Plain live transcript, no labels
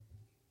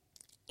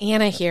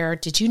Anna here.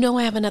 Did you know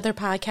I have another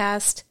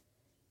podcast?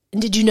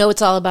 And did you know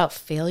it's all about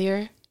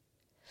failure?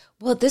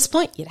 Well, at this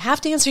point, you'd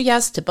have to answer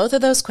yes to both of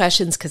those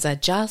questions because I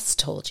just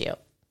told you.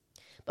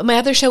 But my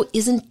other show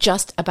isn't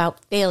just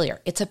about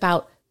failure. It's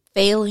about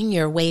failing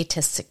your way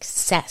to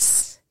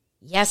success.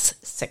 Yes,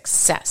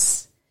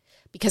 success.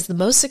 Because the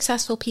most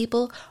successful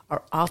people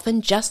are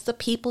often just the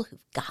people who've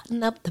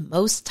gotten up the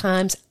most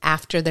times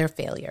after their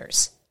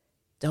failures.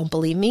 Don't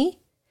believe me?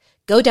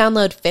 Go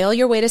download Fail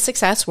Your Way to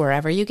Success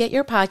wherever you get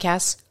your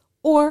podcasts,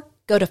 or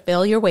go to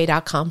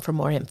failyourway.com for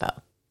more info.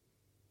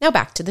 Now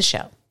back to the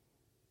show.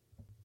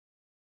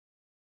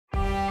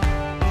 Welcome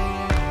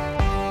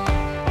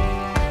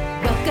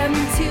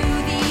to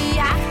the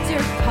after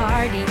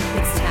party.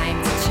 It's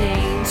time to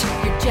change.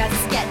 You're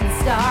just getting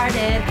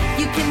started.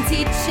 You can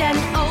teach an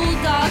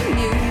old dog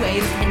new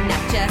ways, and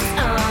not just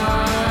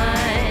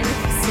on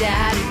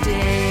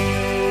Saturdays.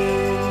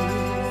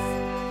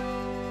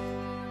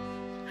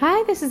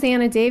 Hi, this is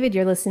Anna David.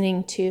 You're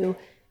listening to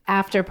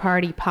After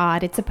Party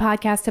Pod. It's a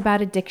podcast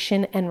about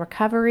addiction and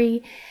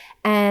recovery,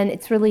 and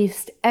it's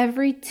released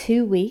every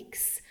 2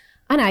 weeks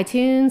on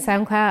iTunes,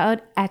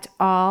 SoundCloud, et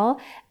al.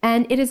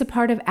 And it is a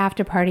part of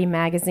After Party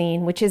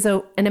Magazine, which is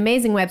an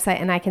amazing website,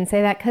 and I can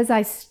say that because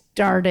I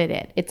started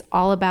it. It's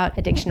all about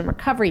addiction and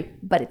recovery,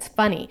 but it's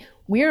funny.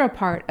 We're a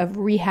part of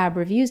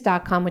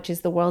rehabreviews.com, which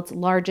is the world's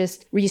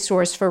largest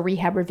resource for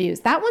rehab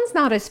reviews. That one's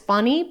not as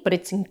funny, but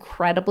it's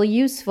incredibly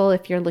useful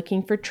if you're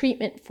looking for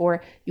treatment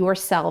for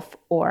yourself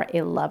or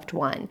a loved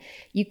one.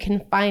 You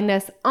can find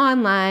us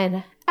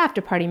online,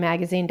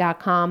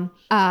 afterpartymagazine.com,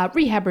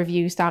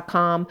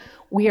 rehabreviews.com.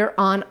 We're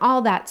on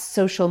all that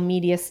social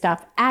media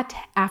stuff at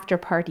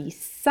Afterparty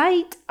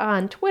site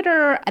on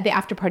Twitter, the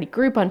Afterparty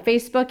group on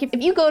Facebook.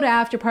 If you go to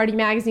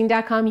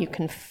afterpartymagazine.com, you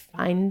can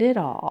find it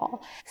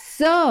all.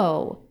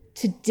 So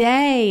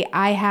today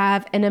I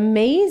have an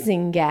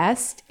amazing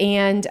guest,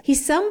 and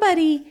he's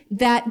somebody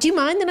that, do you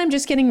mind that I'm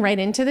just getting right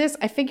into this?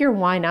 I figure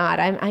why not?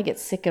 I get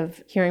sick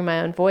of hearing my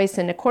own voice,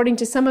 and according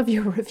to some of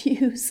your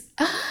reviews,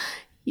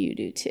 you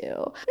do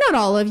too. Not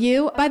all of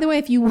you. By the way,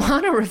 if you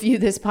want to review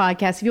this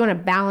podcast, if you want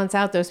to balance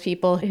out those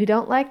people who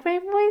don't like my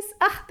voice,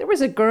 there was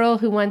a girl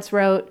who once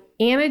wrote,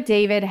 Anna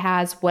David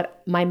has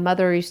what my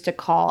mother used to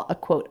call a,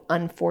 quote,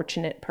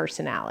 unfortunate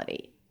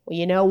personality. Well,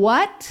 you know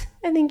what?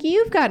 I think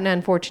you've got an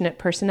unfortunate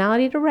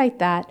personality to write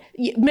that.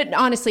 But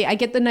honestly, I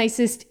get the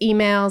nicest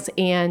emails,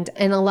 and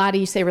a lot of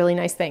you say really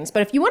nice things.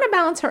 But if you want to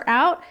balance her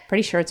out,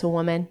 pretty sure it's a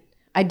woman.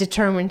 I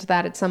determined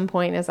that at some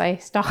point as I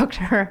stalked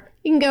her.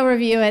 You can go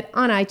review it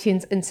on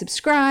iTunes and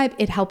subscribe.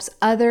 It helps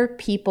other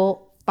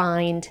people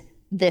find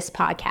this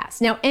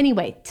podcast. Now,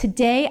 anyway,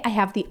 today I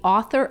have the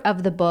author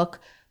of the book,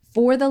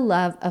 For the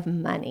Love of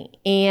Money.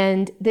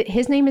 And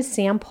his name is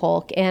Sam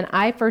Polk. And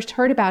I first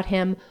heard about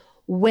him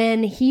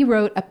when he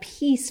wrote a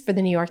piece for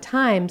the New York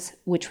Times,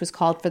 which was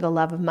called For the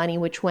Love of Money,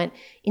 which went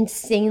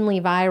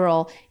insanely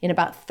viral in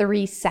about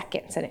 3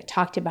 seconds. And it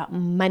talked about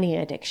money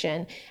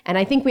addiction. And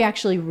I think we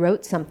actually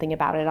wrote something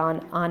about it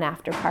on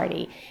After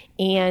Party.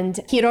 And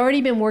he had already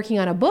been working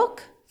on a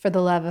book, For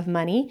the Love of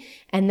Money,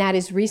 and that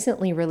is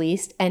recently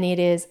released. And it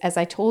is, as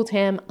I told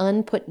him,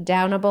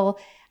 unputdownable.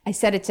 I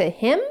said it to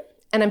him,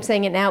 and I'm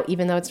saying it now,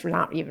 even though it's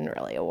not even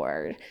really a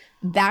word.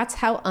 That's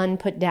how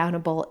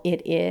unputdownable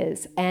it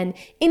is. And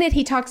in it,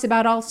 he talks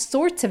about all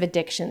sorts of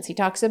addictions. He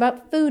talks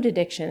about food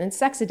addiction and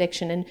sex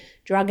addiction and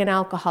drug and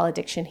alcohol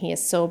addiction. He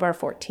is sober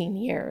 14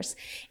 years.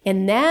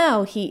 And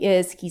now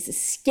he's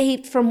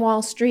escaped from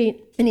Wall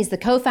Street, and he's the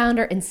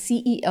co-founder and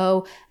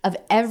CEO of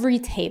Every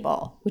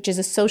Table, which is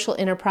a social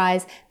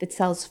enterprise that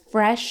sells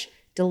fresh,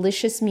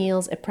 delicious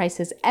meals at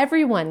prices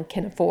everyone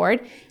can afford.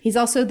 He's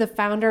also the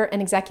founder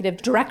and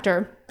executive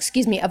director,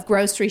 of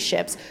Grocery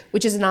Ships,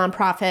 which is a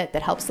nonprofit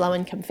that helps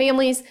low-income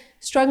families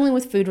struggling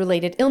with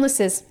food-related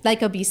illnesses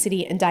like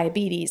obesity and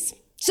diabetes.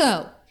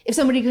 So, if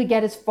somebody could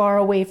get as far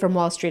away from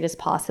Wall Street as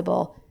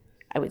possible,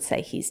 I would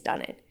say he's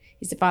done it.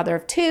 He's the father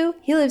of 2.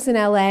 He lives in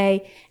LA,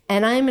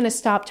 and I'm going to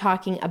stop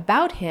talking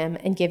about him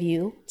and give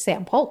you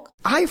Sam Polk.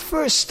 I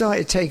first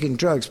started taking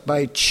drugs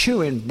by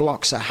chewing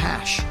blocks of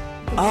hash.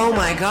 Oh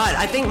my God,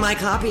 I think my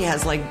copy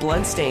has like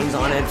blood stains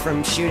on it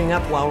from shooting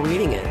up while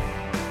reading it.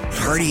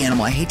 Party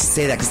animal. I hate to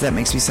say that because that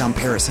makes me sound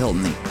Paris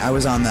Hilton. I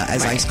was on the,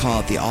 as I call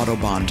it, the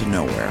Autobahn to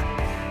nowhere.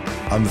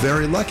 I'm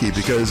very lucky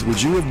because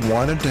would you have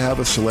wanted to have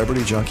a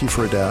celebrity junkie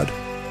for a dad?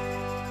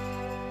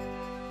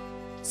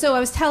 So I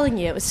was telling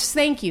you,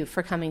 thank you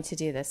for coming to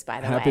do this,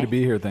 by the way. Happy to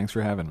be here. Thanks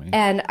for having me.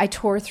 And I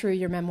tore through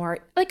your memoir,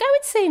 I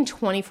would say in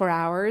 24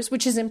 hours,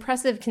 which is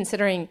impressive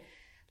considering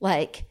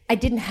I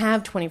didn't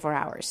have 24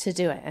 hours to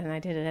do it, and I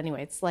did it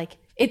anyway.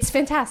 It's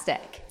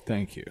fantastic.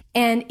 Thank you.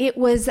 And it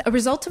was a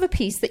result of a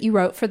piece that you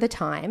wrote for the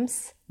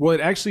Times. Well,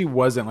 it actually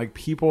wasn't.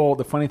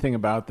 The funny thing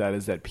about that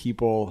is that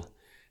people,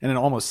 and it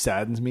almost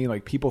saddens me,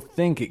 people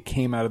think it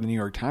came out of the New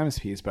York Times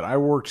piece, but I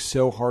worked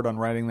so hard on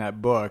writing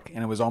that book,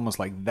 and it was almost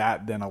like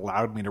that then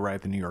allowed me to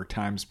write the New York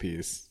Times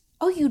piece.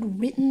 Oh,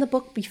 you'd written the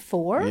book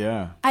before?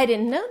 Yeah. I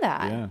didn't know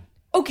that. Yeah.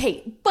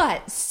 Okay,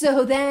 but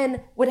so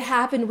then what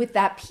happened with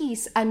that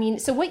piece? I mean,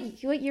 so what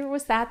year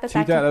was that?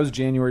 That was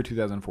January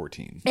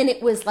 2014. And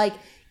it was like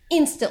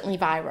instantly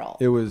viral.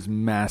 It was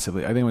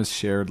massively. I think it was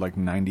shared like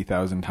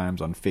 90,000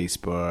 times on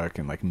Facebook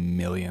and like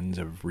millions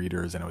of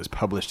readers. And it was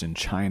published in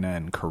China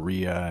and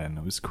Korea, and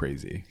it was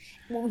crazy.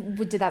 Well,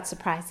 did that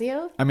surprise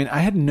you? I mean,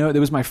 it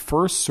was my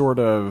first sort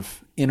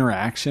of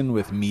interaction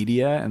with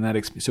media, and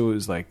so it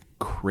was like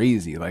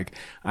crazy. Like,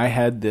 I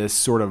had this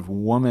sort of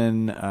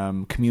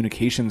woman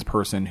communications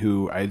person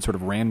who I had sort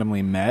of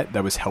randomly met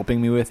that was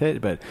helping me with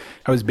it, but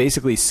I was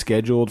basically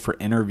scheduled for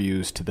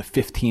interviews to the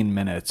 15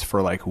 minutes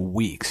for like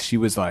weeks. She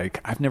was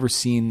like, I've never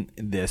seen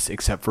this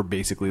except for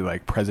basically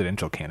like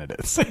presidential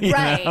candidates. you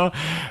know?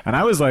 And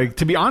I was like,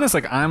 to be honest,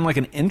 like, I'm like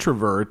an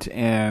introvert,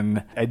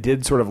 and I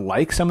did sort of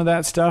like some of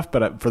that stuff,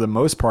 but for the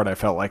most part, I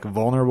felt like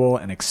vulnerable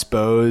and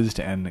exposed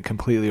and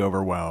completely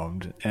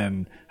overwhelmed.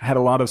 And I had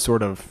a lot of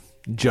sort of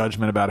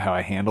judgment about how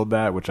I handled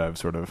that, which I've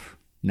sort of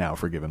now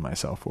forgiven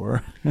myself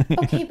for.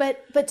 Okay,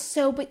 but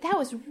that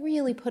was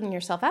really putting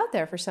yourself out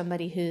there for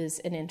somebody who's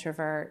an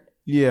introvert.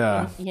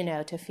 Yeah.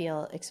 And, to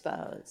feel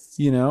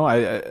exposed.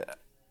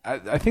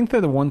 I think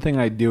that the one thing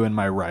I do in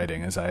my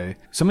writing is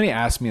somebody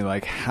asked me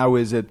like, how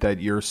is it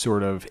that you're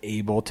sort of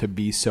able to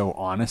be so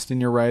honest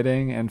in your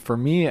writing? And for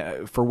me,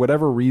 for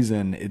whatever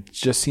reason, it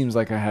just seems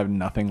like I have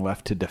nothing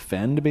left to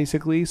defend,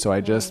 basically. So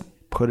I just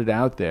put it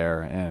out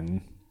there,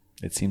 and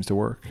it seems to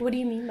work. What do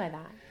you mean by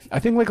that? I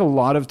think like a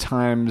lot of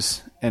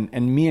times, and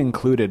me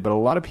included, but a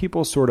lot of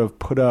people sort of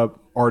put up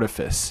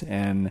artifice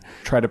and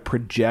try to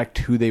project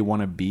who they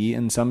want to be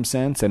in some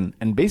sense.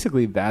 And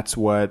basically that's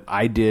what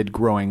I did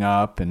growing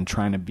up and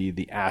trying to be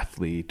the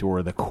athlete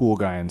or the cool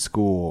guy in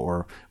school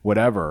or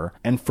whatever.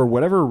 And for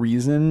whatever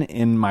reason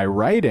in my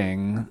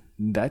writing,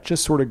 that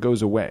just sort of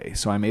goes away.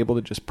 So I'm able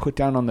to just put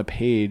down on the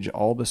page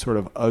all the sort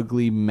of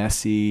ugly,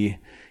 messy,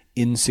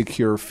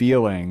 insecure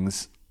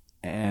feelings,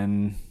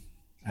 and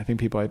I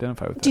think people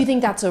identify with that. Do you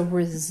think that's a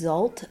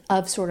result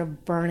of sort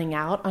of burning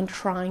out on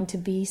trying to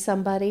be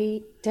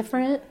somebody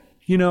different?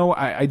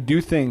 I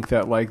do think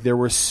that like there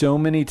were so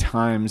many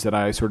times that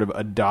I sort of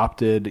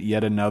adopted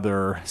yet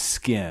another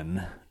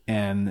skin,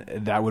 and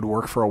that would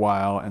work for a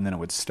while and then it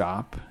would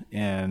stop.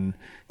 And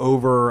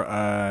over,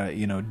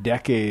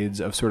 decades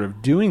of sort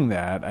of doing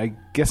that, I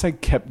guess I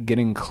kept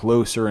getting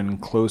closer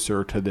and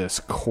closer to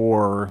this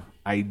core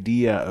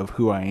idea of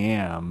who I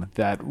am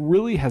that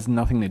really has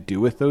nothing to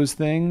do with those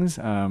things.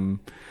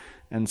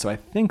 And so I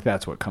think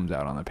that's what comes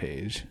out on the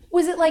page.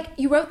 Was it like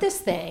you wrote this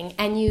thing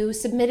and you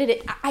submitted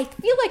it? I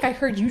feel like I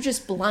heard you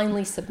just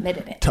blindly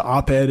submitted it. To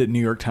op-ed at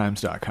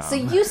NewYorkTimes.com. So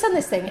you send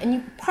this thing,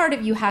 and part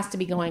of you has to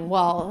be going,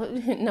 well,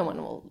 no one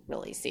will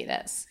really see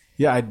this.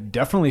 Yeah, I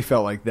definitely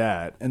felt like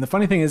that. And the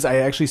funny thing is I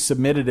actually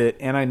submitted it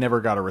and I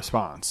never got a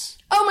response.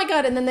 Oh my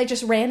God, and then they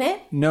just ran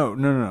it?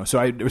 No. So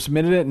I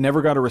submitted it,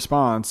 never got a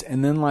response.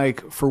 And then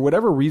like, for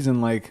whatever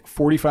reason, like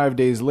 45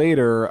 days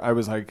later, I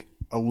was like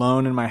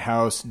alone in my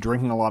house,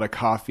 drinking a lot of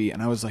coffee.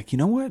 And I was like, you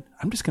know what?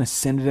 I'm just going to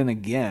send it in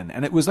again.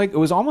 And it was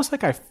almost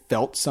like I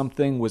felt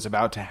something was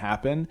about to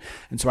happen.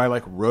 And so I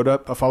like wrote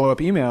up a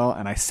follow-up email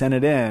and I sent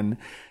it in.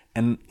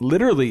 And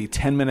literally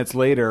 10 minutes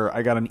later,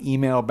 I got an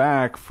email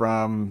back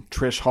from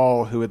Trish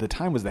Hall, who at the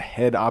time was the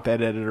head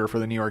op-ed editor for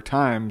the New York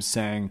Times,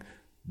 saying,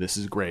 "This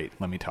is great.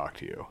 Let me talk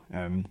to you."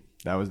 And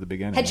that was the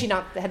beginning. Had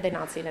they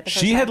not seen it?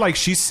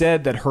 She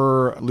said that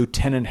her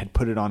lieutenant had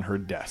put it on her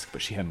desk,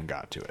 but she hadn't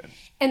got to it.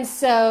 And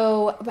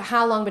so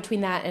how long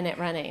between that and it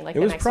running? It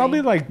was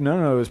probably it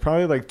was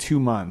probably like 2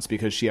 months,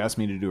 because she asked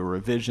me to do a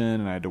revision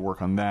and I had to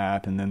work on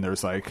that. And then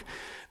there's like,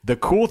 the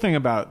cool thing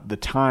about the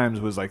Times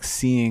was like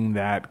seeing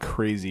that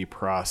crazy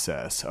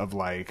process of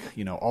like,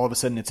 all of a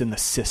sudden it's in the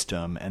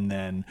system, and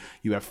then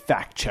you have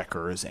fact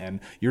checkers and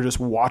you're just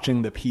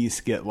watching the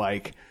piece get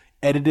like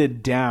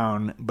edited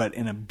down, but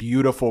in a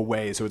beautiful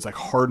way. So it's like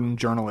hardened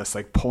journalists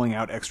like pulling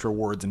out extra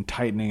words and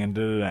tightening and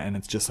and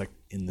it's just like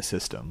in the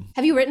system.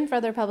 Have you written for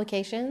other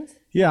publications?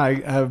 Yeah, I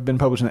have been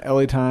published in the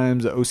LA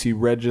Times, the OC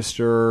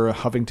Register,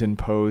 Huffington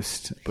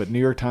Post, but New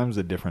York Times is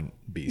a different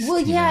beast. Well,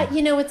 yeah,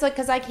 it's like,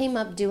 because I came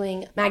up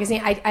doing magazine.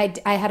 I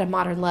had a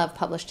Modern Love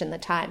published in the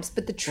Times,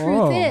 but the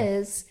truth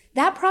is,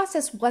 that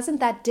process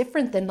wasn't that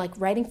different than like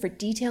writing for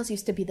Details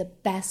used to be the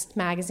best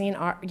magazine,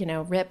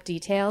 Rip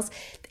Details,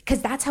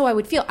 because that's how I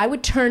would feel. I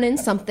would turn in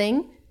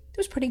something that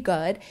was pretty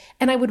good,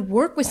 and I would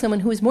work with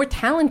someone who was more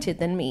talented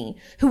than me,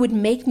 who would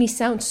make me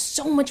sound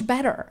so much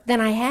better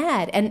than I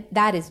had, and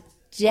that is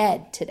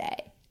dead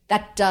today.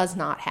 That does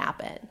not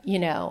happen.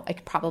 I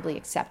could probably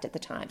accept at the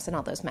Times, and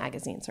all those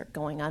magazines are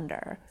going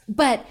under.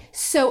 But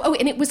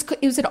and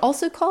was it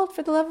also called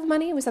For the Love of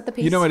Money? Was that the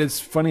piece? What is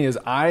funny is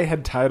I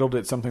had titled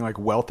it something like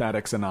Wealth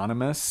Addicts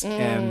Anonymous,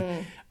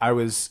 and I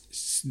was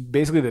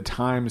basically, the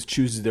Times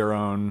chooses their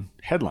own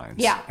headlines.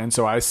 Yeah. And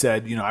so I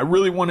said, I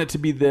really want it to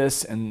be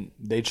this, and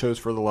they chose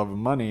For the Love of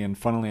Money, and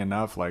funnily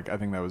enough, like I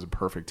think that was a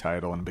perfect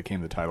title, and it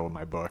became the title of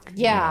my book.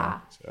 Yeah.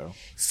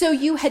 So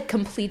you had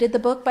completed the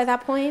book by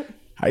that point?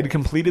 I'd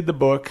completed the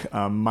book.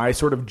 My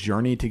sort of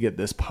journey to get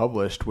this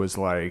published was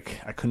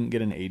like, I couldn't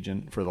get an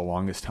agent for the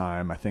longest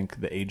time. I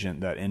think the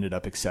agent that ended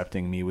up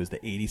accepting me was the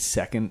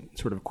 82nd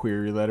sort of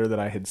query letter that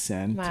I had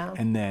sent. Wow.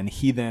 And then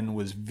he then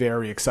was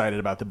very excited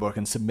about the book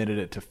and submitted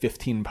it to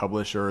 15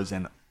 publishers,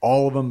 and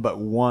all of them but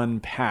one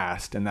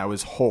passed, and that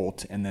was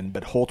Holt.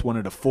 But Holt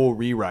wanted a full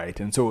rewrite.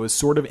 And so it was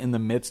sort of in the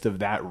midst of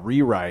that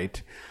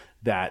rewrite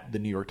that the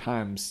New York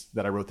Times,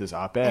 that I wrote this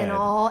op-ed. And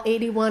all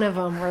 81 of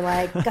them were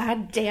like,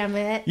 God damn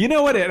it. You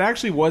know what? It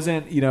actually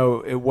wasn't,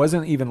 it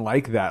wasn't even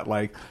like that.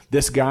 Like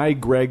this guy,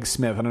 Greg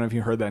Smith, I don't know if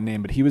you heard that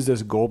name, but he was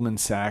this Goldman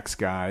Sachs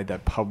guy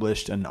that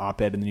published an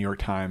op-ed in the New York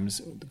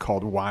Times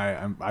called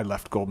Why I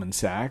Left Goldman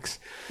Sachs.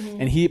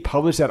 And he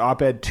published that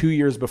op-ed 2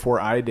 years before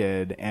I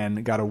did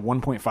and got a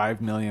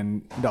 $1.5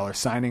 million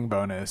signing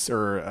bonus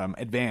or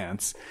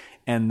advance.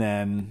 And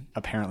then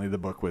apparently the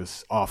book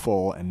was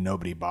awful and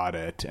nobody bought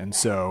it. And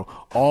so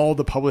all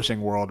the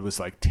publishing world was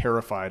like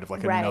terrified of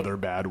like another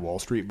bad Wall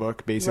Street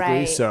book, basically.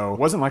 Right. So it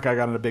wasn't like I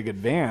got a big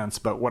advance.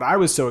 But what I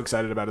was so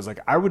excited about is like,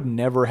 I would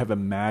never have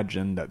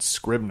imagined that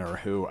Scribner,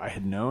 who I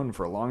had known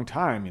for a long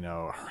time,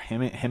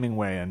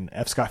 Hemingway and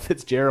F. Scott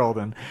Fitzgerald.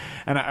 And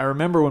I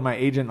remember when my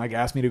agent like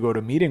asked me to go to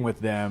a meeting with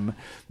them,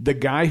 the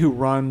guy who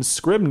runs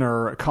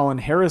Scribner, Colin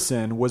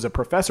Harrison, was a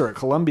professor at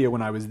Columbia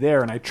when I was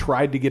there. And I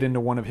tried to get into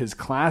one of his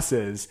classes.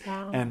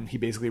 And he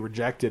basically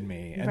rejected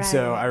me. And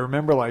so I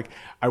remember like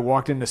I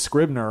walked into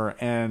Scribner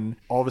and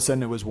all of a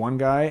sudden it was one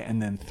guy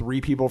and then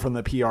three people from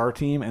the PR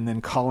team. And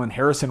then Colin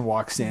Harrison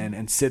walks in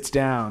and sits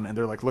down and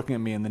they're like looking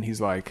at me and then he's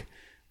like,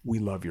 "We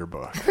love your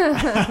book."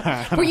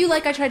 Were you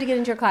like, I tried to get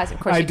into your class? Of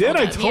course I did.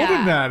 I told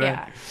him that.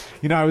 Yeah.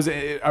 And, I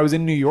was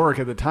in New York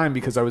at the time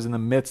because I was in the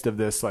midst of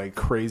this like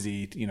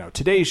crazy,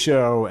 Today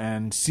Show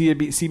and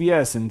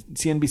CBS and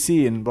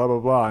CNBC and blah, blah,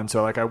 blah. And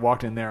so like I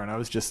walked in there and I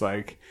was just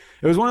like,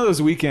 it was one of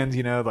those weekends,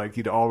 like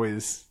you'd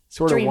always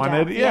sort of Dreamed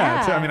wanted. of.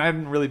 Yeah. Yeah. I mean, I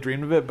hadn't really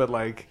dreamed of it, but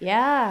like,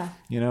 Yeah.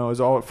 it was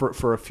all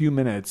for a few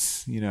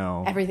minutes,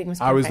 Everything was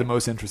I was the perfect.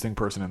 most interesting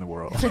person in the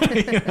world. You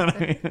know what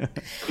I mean?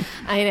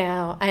 I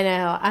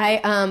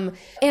know.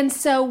 And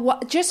so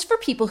just for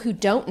people who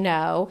don't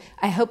know,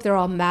 I hope they're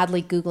all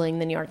madly Googling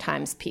the New York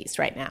Times piece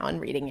right now and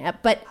reading it.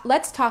 But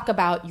let's talk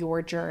about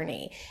your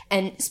journey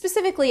and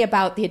specifically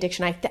about the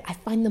addiction. I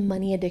find the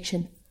money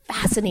addiction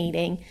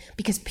fascinating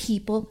because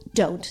people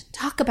don't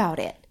talk about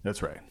it.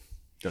 That's right.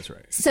 That's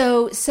right.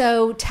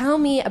 So tell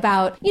me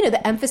about,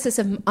 the emphasis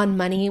on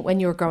money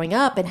when you were growing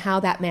up and how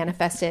that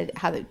manifested,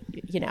 how the,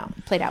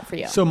 played out for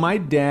you. So my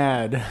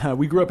dad,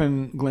 we grew up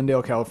in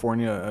Glendale,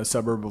 California, a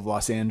suburb of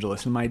Los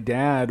Angeles. And my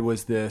dad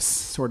was this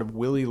sort of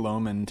Willy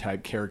Loman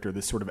type character,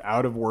 this sort of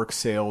out of work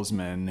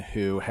salesman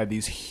who had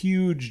these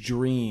huge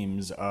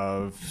dreams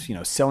of,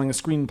 selling a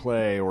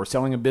screenplay or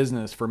selling a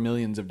business for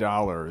millions of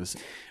dollars.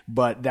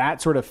 But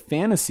that sort of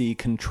fantasy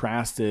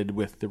contrasted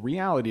with the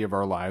reality of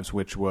our lives,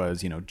 which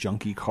was,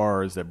 junky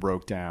cars that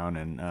broke down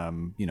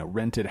and,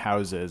 rented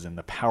houses and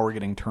the power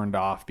getting turned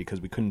off because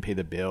we couldn't pay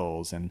the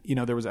bills. And,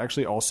 there was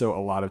actually also a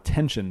lot of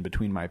tension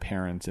between my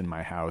parents in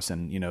my house.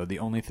 And, the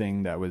only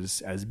thing that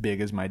was as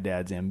big as my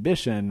dad's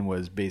ambition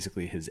was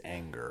basically his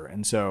anger.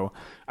 And so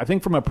I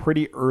think from a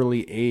pretty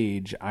early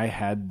age, I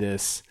had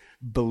this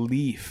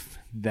belief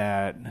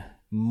that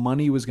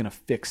money was going to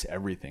fix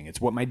everything.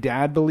 It's what my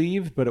dad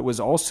believed, but it was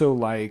also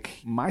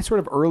like my sort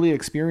of early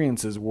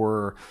experiences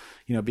were,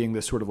 being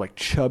this sort of like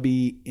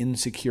chubby,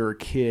 insecure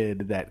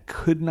kid that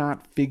could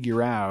not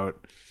figure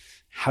out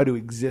how to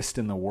exist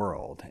in the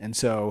world. And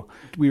so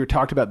we were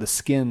talked about the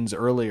skins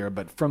earlier,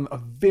 but from a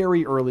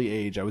very early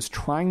age, I was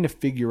trying to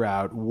figure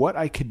out what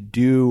I could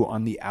do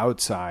on the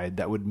outside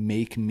that would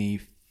make me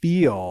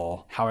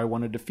feel how I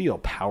wanted to feel,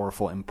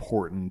 powerful,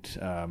 important,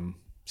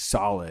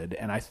 solid.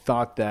 And I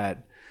thought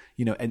that,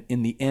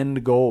 in the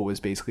end goal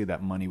was basically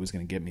that money was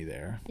going to get me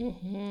there.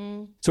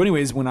 Mm-hmm. So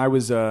anyways, when I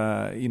was,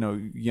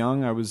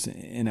 young, I was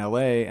in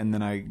LA and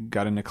then I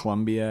got into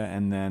Columbia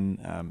and then,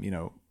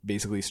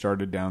 basically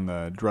started down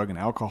the drug and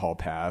alcohol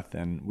path.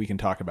 And we can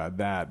talk about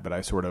that. But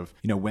I sort of,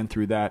 went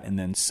through that and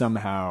then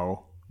somehow,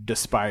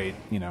 despite,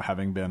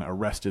 having been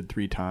arrested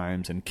 3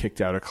 times and kicked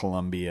out of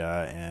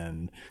Columbia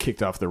and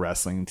kicked off the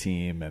wrestling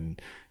team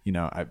and,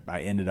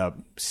 I ended up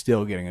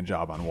still getting a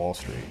job on Wall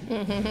Street.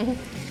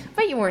 Mm-hmm.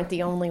 But you weren't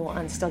the only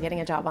one still getting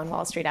a job on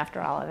Wall Street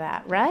after all of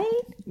that,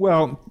 right?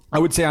 Well, I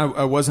would say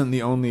I wasn't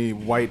the only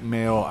white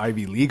male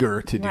Ivy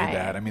Leaguer to do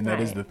that. I mean,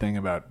 that is the thing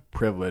about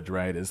privilege,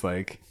 right? Is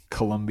like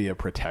Columbia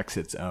protects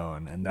its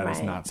own, and that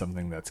is not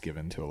something that's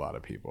given to a lot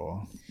of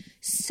people.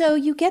 So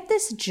you get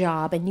this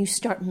job and you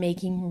start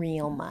making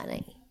real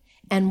money.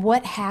 And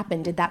what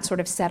happened? Did that sort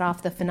of set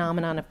off the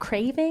phenomenon of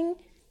craving?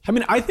 I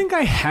mean, I think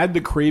I had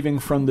the craving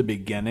from the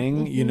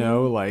beginning,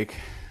 like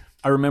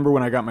I remember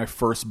when I got my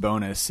first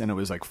bonus and it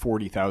was like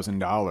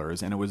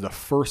 $40,000, and it was the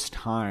first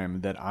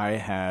time that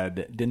I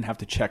didn't have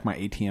to check my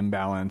ATM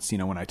balance,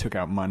 when I took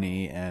out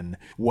money, and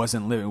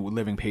wasn't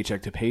living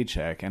paycheck to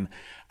paycheck. And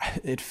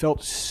it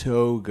felt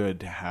so good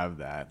to have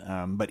that.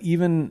 But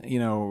even,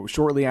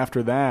 shortly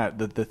after that,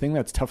 the thing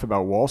that's tough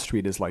about Wall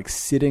Street is like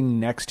sitting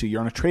next to, you're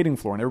on a trading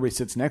floor and everybody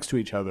sits next to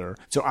each other.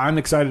 So I'm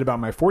excited about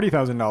my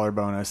 $40,000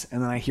 bonus.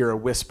 And then I hear a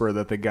whisper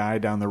that the guy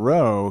down the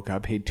row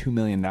got paid $2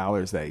 million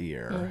that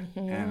year.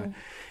 Mm-hmm. And,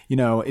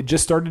 it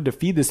just started to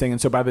feed this thing.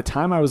 And so by the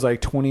time I was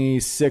like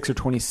 26 or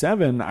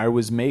 27, I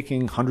was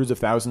making hundreds of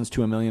thousands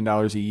to $1 million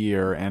a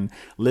year and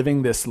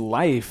living this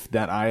life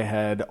that I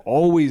had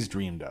always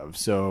dreamed of.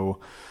 So,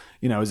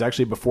 it was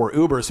actually before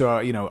Uber. So,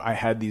 I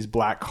had these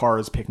black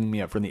cars picking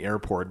me up from the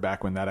airport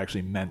back when that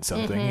actually meant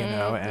something,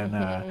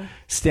 and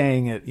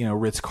staying at,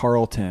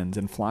 Ritz-Carlton's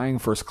and flying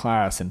first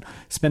class and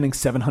spending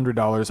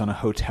 $700 on a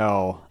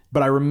hotel.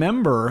 But I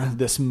remember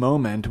this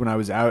moment when I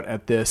was out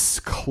at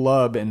this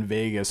club in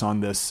Vegas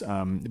on this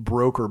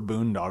broker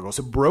boondoggle.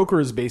 So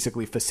brokers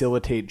basically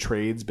facilitate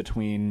trades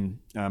between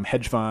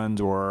hedge funds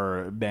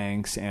or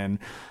banks, and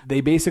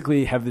they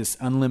basically have this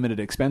unlimited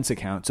expense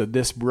account. So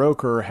this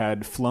broker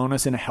had flown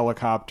us in a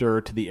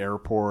helicopter to the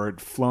airport,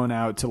 flown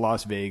out to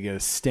Las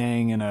Vegas,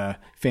 staying in a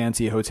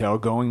fancy hotel,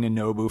 going to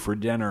Nobu for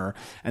dinner.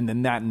 And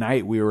then that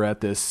night we were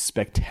at this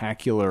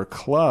spectacular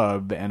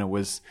club, and it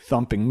was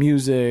thumping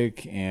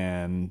music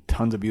and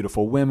tons of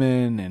beautiful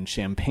women and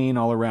champagne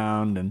all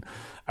around. And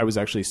I was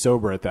actually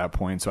sober at that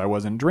point, so I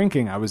wasn't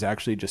drinking. I was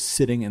actually just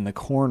sitting in the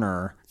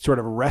corner, sort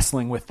of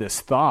wrestling with this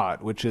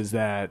thought, which is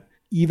that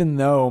even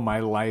though my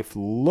life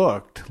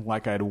looked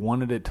like I'd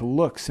wanted it to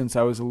look since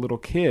I was a little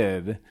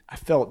kid, I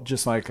felt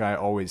just like I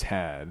always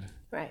had.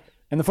 Right.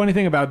 And the funny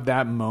thing about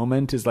that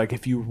moment is, like,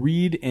 if you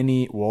read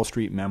any Wall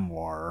Street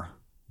memoir,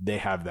 they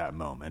have that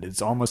moment.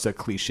 It's almost a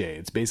cliche.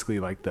 It's basically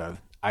like the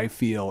I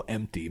feel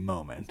empty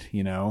moment,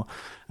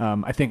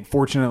 I think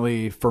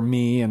fortunately for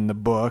me and the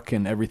book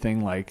and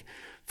everything, like,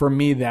 for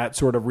me, that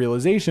sort of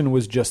realization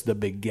was just the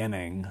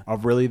beginning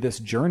of really this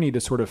journey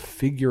to sort of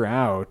figure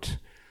out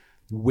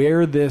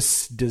where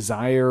this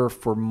desire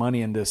for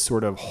money and this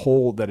sort of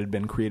hole that had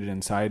been created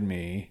inside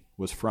me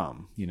was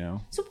from,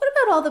 So what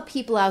about all the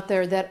people out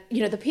there that,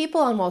 the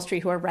people on Wall Street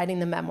who are writing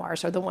the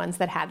memoirs are the ones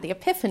that had the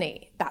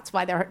epiphany. That's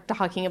why they're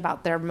talking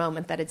about their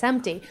moment that it's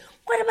empty.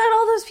 What about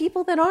all those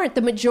people that aren't,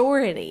 the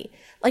majority?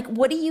 Like,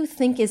 what do you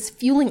think is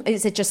fueling?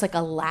 Is it just like a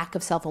lack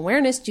of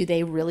self-awareness? Do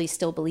they really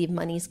still believe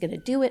money's going to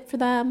do it for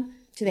them?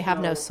 Do they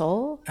have no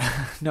soul?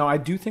 No, I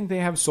do think they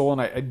have soul.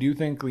 And I do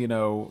think,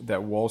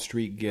 that Wall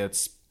Street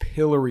gets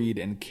pilloried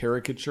and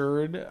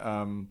caricatured.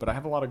 But I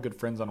have a lot of good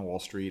friends on Wall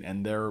Street,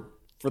 and they're,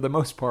 for the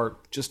most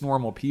part, just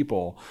normal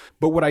people.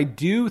 But what I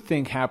do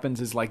think happens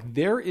is, like,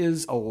 there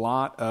is a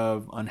lot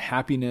of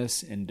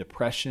unhappiness and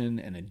depression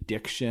and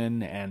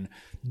addiction and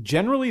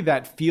generally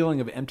that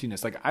feeling of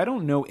emptiness. Like, I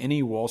don't know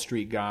any Wall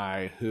Street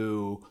guy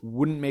who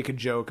wouldn't make a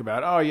joke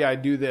about, oh yeah, I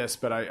do this,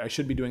 but I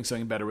should be doing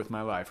something better with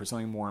my life or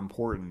something more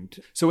important.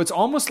 So it's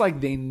almost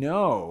like they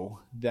know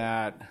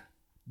that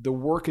the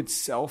work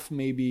itself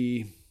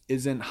maybe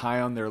isn't high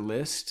on their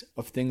list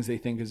of things they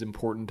think is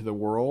important to the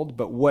world,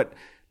 but what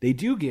they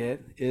do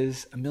get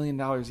is $1 million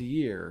a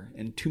year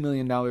and $2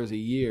 million a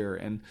year.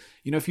 And,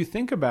 if you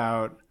think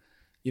about,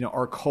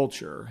 our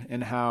culture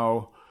and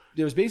how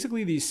there's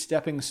basically these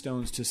stepping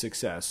stones to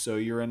success. So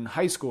you're in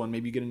high school and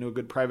maybe you get into a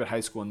good private high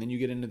school, and then you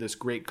get into this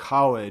great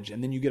college,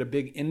 and then you get a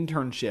big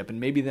internship,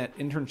 and maybe that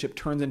internship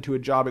turns into a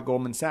job at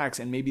Goldman Sachs,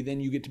 and maybe then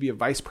you get to be a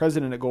vice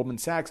president at Goldman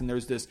Sachs. And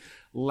there's this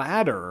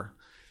ladder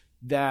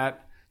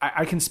that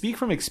I can speak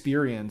from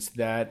experience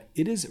that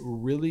it is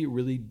really,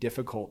 really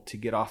difficult to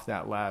get off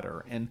that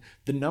ladder. And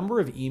the number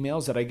of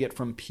emails that I get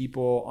from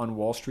people on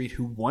Wall Street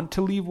who want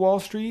to leave Wall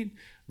Street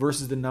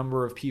versus the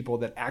number of people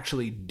that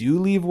actually do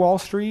leave Wall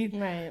Street,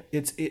 right?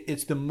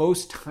 It's the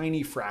most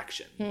tiny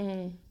fraction.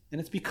 Mm-hmm.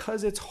 And it's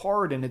because it's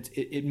hard, and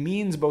it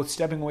means both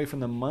stepping away from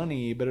the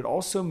money, but it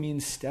also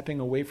means stepping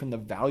away from the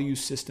value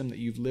system that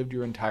you've lived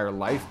your entire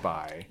life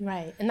by.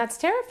 Right. And that's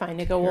terrifying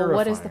to go, well,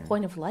 what is the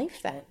point of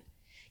life then?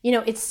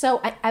 It's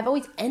so, I've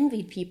always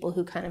envied people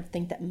who kind of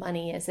think that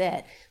money is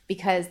it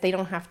because they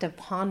don't have to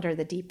ponder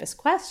the deepest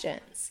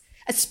questions.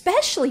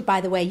 Especially, by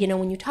the way,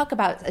 when you talk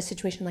about a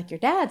situation like your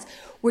dad's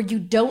where you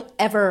don't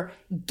ever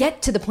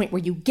get to the point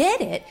where you get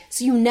it,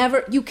 so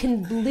you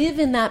can live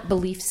in that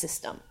belief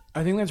system.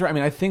 I think that's right. I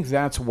mean, I think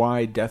that's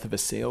why Death of a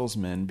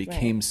Salesman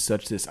became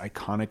such this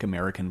iconic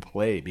American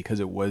play, because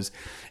it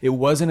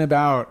wasn't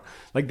about,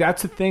 like,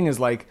 that's the thing is,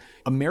 like,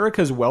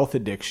 America's wealth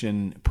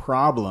addiction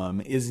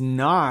problem is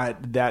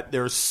not that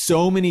there's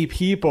so many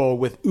people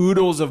with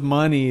oodles of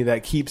money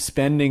that keep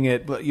spending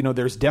it. But,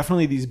 there's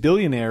definitely these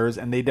billionaires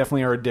and they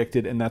definitely are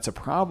addicted, and that's a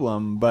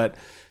problem. But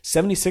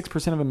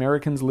 76% of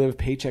Americans live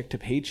paycheck to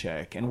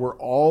paycheck, and we're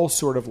all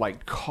sort of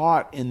like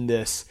caught in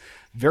this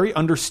very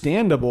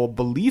understandable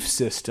belief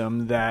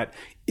system that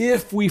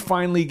if we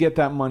finally get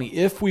that money,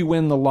 if we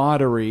win the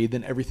lottery,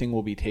 then everything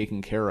will be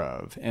taken care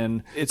of.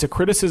 And it's a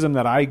criticism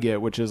that I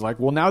get, which is like,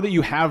 well, now that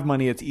you have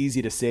money, it's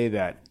easy to say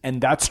that. And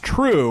that's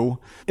true.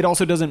 It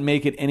also doesn't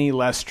make it any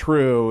less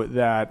true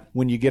that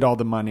when you get all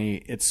the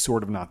money, it's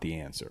sort of not the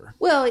answer.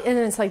 Well, and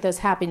it's like those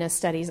happiness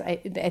studies. I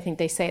think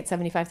they say at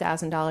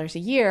 $75,000 a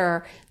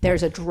year,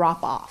 there's a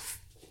drop off.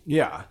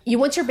 Yeah.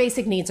 Once your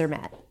basic needs are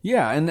met.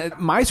 Yeah. And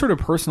my sort of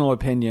personal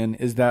opinion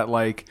is that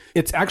like,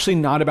 it's actually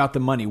not about the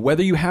money.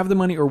 Whether you have the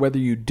money or whether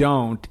you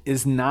don't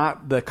is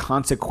not the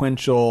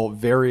consequential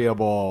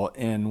variable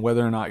in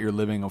whether or not you're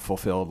living a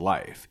fulfilled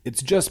life.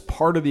 It's just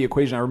part of the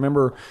equation. I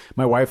remember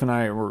my wife and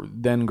I, were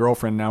then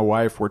girlfriend, now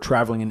wife, were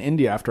traveling in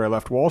India after I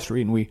left Wall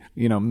Street, and we,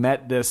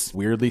 met this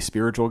weirdly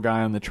spiritual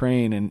guy on the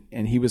train,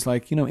 and he was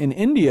like, in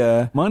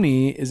India,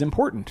 money is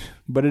important,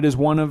 but it is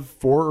one of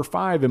 4 or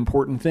 5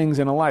 important things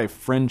in a life: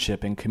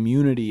 friendship and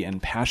community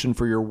and passion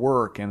for your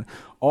work and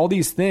all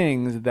these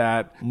things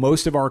that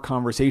most of our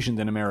conversations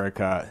in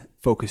America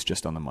focus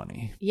just on the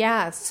money.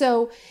 Yeah.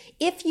 So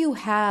if you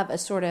have a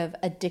sort of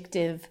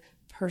addictive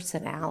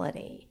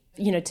personality,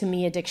 to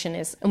me, addiction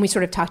is, and we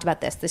sort of talked about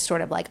this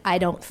sort of like, I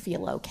don't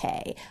feel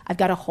okay. I've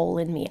got a hole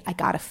in me. I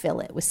got to fill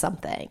it with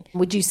something.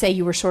 Would you say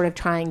you were sort of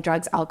trying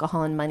drugs,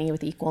 alcohol, and money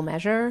with equal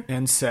measure?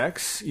 And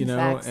sex,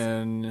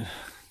 and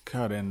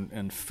God,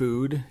 and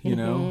food,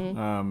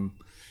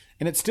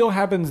 and it still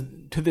happens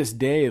to this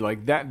day.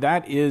 Like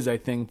that is, I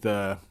think,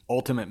 the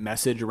ultimate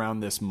message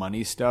around this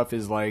money stuff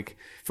is like,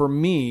 for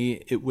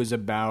me, it was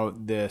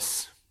about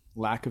this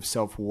lack of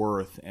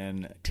self-worth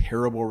and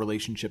terrible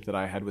relationship that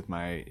I had with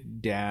my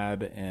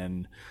dad,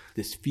 and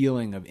this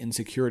feeling of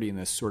insecurity and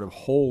this sort of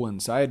hole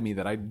inside me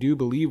that I do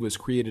believe was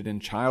created in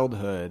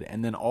childhood,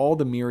 and then all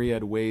the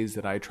myriad ways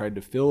that I tried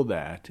to fill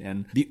that.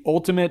 And the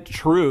ultimate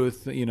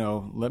truth,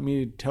 let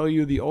me tell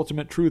you the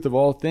ultimate truth of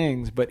all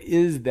things, but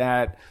is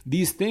that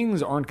these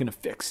things aren't going to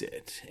fix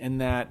it. And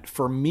that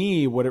for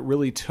me, what it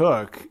really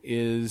took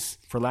is,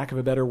 for lack of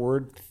a better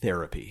word,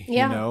 therapy.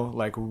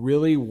 Like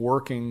really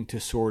working to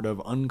sort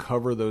of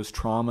uncover those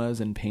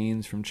traumas and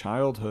pains from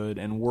childhood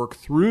and work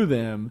through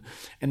them.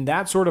 And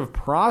that sort of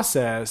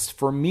process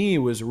for me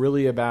was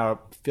really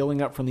about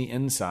filling up from the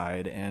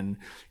inside and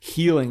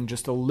healing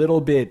just a little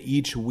bit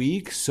each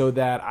week so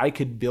that I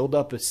could build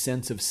up a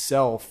sense of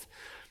self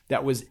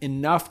that was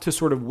enough to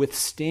sort of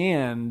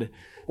withstand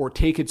or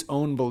take its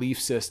own belief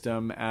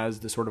system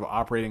as the sort of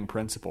operating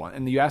principle.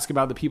 And you ask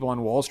about the people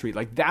on Wall Street,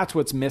 like that's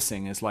what's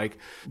missing, is like,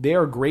 they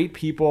are great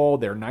people,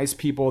 they're nice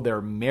people,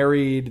 they're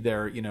married,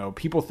 they're,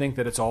 people think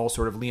that it's all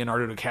sort of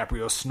Leonardo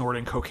DiCaprio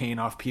snorting cocaine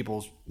off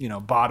people's,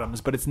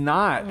 bottoms, but it's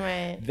not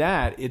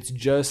that. It's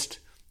just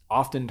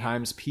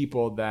oftentimes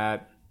people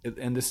that,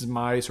 and this is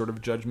my sort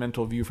of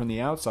judgmental view from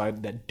the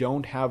outside, that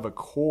don't have a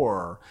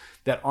core,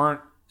 that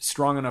aren't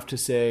strong enough to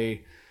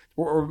say,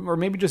 or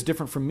maybe just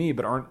different from me,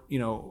 but aren't,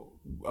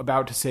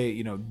 about to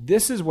say,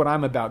 this is what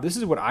I'm about. This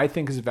is what I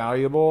think is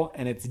valuable,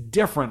 and it's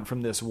different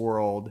from this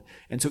world.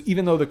 And so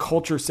even though the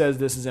culture says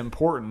this is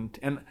important,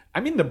 and I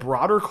mean the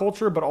broader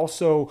culture, but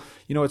also,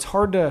 it's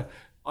hard to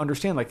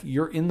understand, like,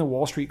 you're in the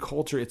Wall Street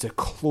culture. It's a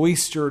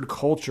cloistered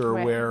culture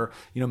where,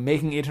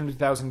 making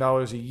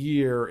 $800,000 a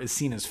year is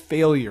seen as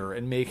failure,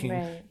 and making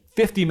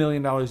 $50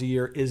 million a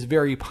year is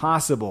very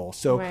possible.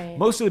 So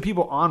most of the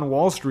people on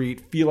Wall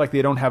Street feel like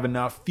they don't have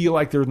enough, feel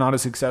like they're not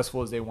as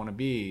successful as they want to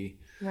be.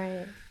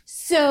 Right.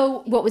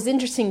 So what was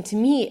interesting to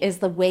me is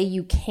the way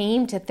you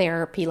came to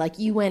therapy. Like,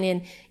 you went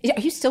in.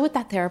 Are you still with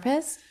that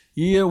therapist?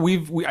 Yeah,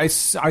 I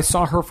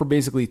saw her for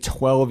basically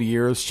 12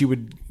 years. She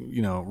would,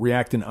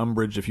 react in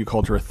umbrage if you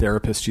called her a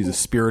therapist. She's a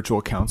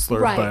spiritual counselor.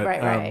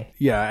 Right.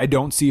 Yeah, I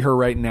don't see her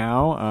right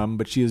now,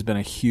 but she has been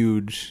a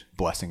huge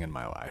blessing in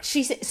my life.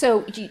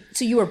 So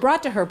you were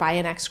brought to her by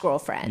an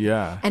ex-girlfriend.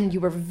 Yeah. And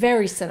you were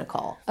very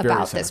cynical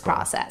about this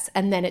process.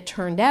 And then it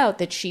turned out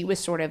that she was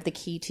sort of the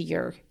key to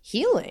your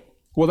healing.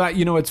 Well, that,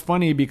 it's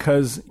funny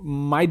because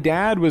my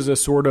dad was a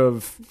sort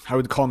of, I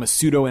would call him a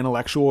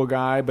pseudo-intellectual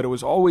guy, but it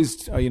was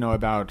always,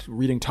 about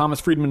reading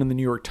Thomas Friedman in the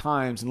New York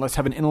Times, and let's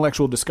have an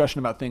intellectual discussion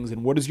about things,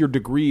 and what is your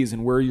degrees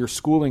and where you're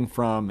schooling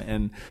from.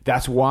 And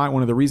that's why,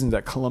 one of the reasons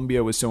that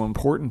Columbia was so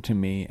important to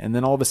me. And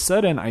then all of a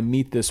sudden I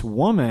meet this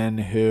woman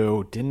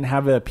who didn't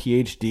have a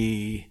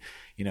PhD,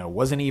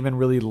 wasn't even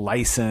really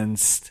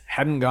licensed,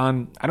 hadn't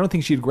gone, I don't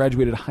think she'd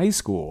graduated high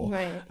school.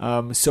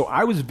 Right. So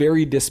I was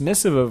very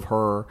dismissive of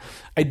her.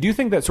 I do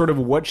think that sort of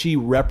what she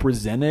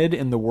represented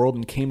in the world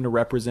and came to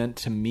represent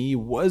to me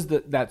was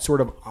that sort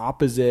of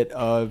opposite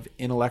of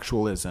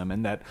intellectualism,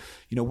 and that,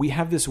 we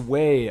have this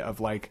way of,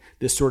 like,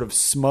 this sort of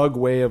smug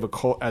way of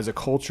as a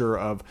culture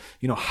of,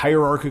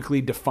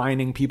 hierarchically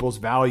defining people's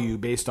value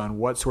based on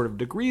what sort of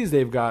degrees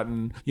they've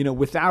gotten,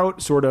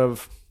 without sort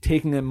of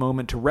taking a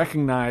moment to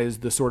recognize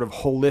the sort of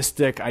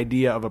holistic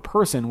idea of a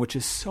person, which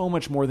is so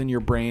much more than your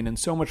brain and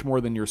so much more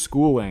than your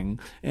schooling.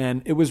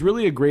 And it was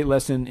really a great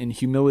lesson in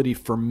humility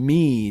for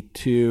me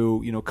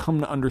to, come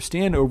to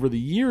understand over the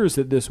years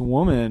that this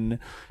woman,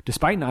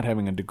 despite not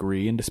having a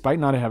degree and despite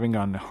not having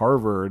gone to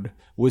Harvard,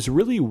 was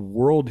really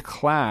world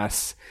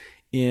class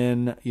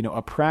in,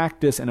 a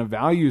practice and a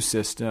value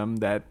system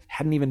that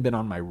hadn't even been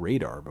on my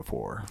radar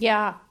before.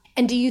 Yeah.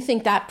 And do you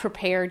think that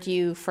prepared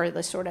you for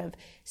the sort of,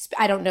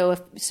 I don't know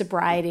if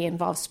sobriety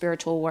involves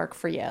spiritual work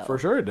for you? For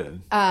sure it did.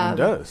 It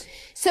does.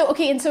 So,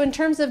 okay. And so in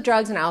terms of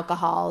drugs and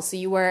alcohol, so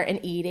you were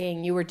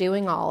eating, you were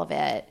doing all of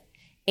it.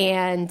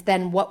 And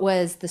then what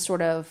was the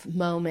sort of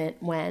moment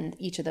when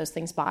each of those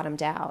things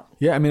bottomed out?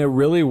 Yeah, I mean, it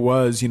really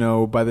was,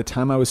 by the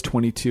time I was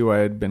 22, I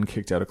had been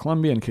kicked out of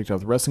Columbia and kicked out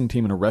of the wrestling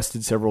team and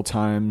arrested several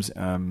times.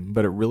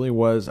 But it really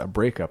was a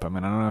breakup. I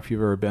mean, I don't know if you've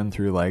ever been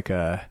through like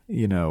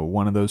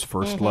one of those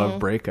first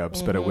love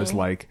breakups, but it was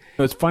like,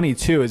 what's funny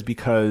too is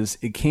because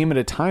it came at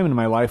a time in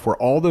my life where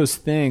all those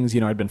things,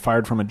 I'd been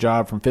fired from a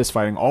job, from fist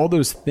fighting, all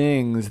those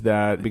things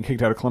that been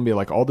kicked out of Columbia,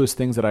 like all those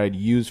things that I had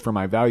used for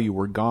my value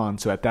were gone.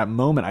 So at that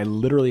moment, I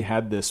literally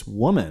had this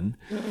woman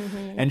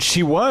and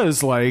she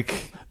was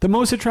like the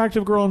most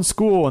attractive girl in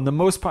school and the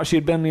most she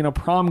had been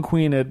prom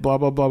queen at blah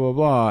blah blah blah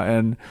blah,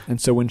 and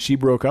so when she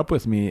broke up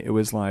with me, it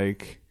was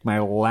like my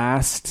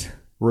last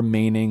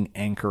remaining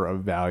anchor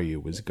of value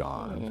was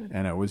gone.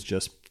 And it was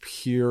just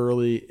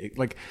purely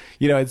like,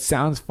 it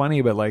sounds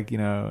funny, but like,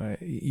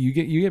 you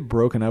get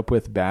broken up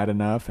with bad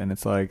enough and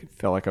it's like, it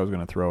felt like I was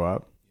going to throw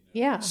up.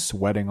 Yeah.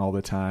 Sweating all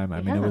the time.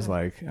 I mean, it was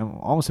like, I'm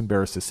almost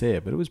embarrassed to say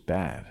it, but it was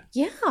bad.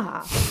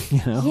 Yeah.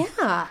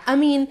 Yeah. I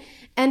mean,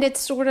 and it's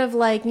sort of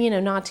like,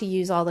 not to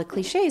use all the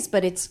cliches,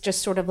 but it's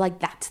just sort of like,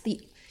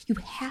 you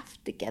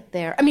have to get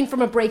there. I mean,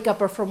 from a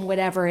breakup or from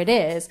whatever it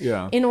is,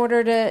 in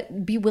order to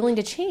be willing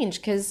to change,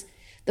 because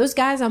those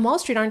guys on Wall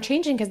Street aren't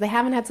changing because they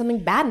haven't had something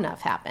bad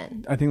enough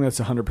happen. I think that's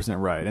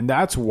 100% right. And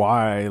that's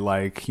why,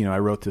 I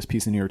wrote this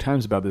piece in the New York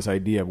Times about this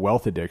idea of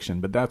wealth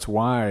addiction, but that's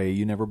why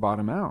you never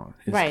bottom out.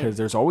 It's because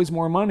there's always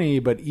more money,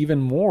 but even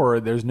more,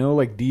 there's no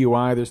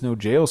DUI, there's no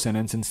jail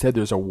sentence. Instead,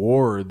 there's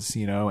awards,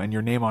 and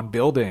your name on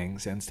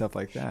buildings and stuff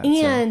like that.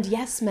 And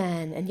yes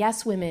men and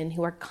yes women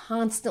who are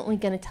constantly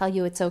going to tell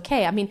you it's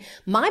okay. I mean,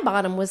 my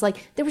bottom was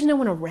like, there was no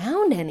one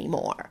around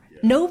anymore.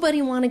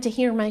 Nobody wanted to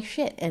hear my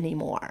shit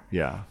anymore.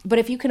 Yeah. But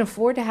if you can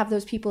afford to have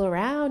those people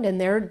around and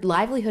their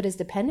livelihood is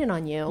dependent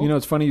on you.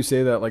 It's funny you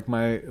say that. Like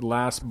my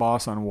last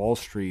boss on Wall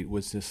Street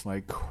was this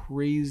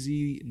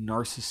crazy,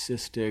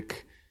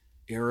 narcissistic,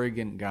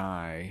 arrogant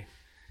guy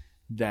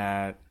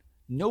that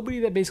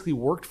nobody that basically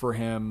worked for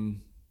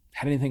him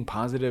had anything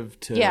positive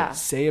to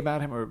say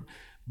about him,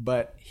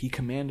 but he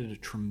commanded a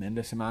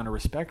tremendous amount of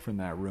respect from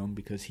that room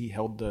because he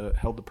held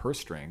the purse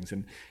strings.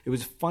 And it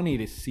was funny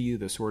to see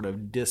the sort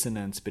of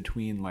dissonance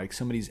between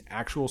somebody's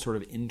actual sort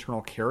of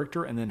internal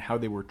character and then how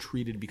they were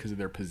treated because of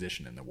their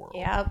position in the world.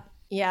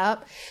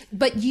 Yep.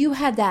 But you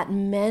had that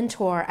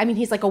mentor. I mean,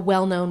 he's like a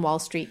well-known Wall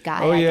Street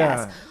guy, I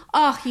guess.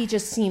 Oh, he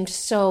just seemed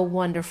so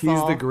wonderful.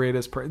 He's the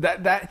greatest person.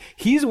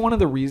 He's one of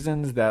the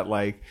reasons that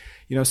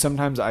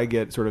sometimes I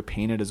get sort of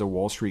painted as a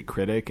Wall Street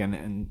critic, and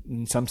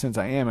in some sense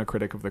I am a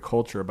critic of the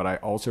culture, but I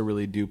also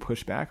really do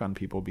push back on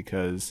people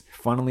because,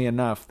 funnily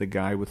enough, the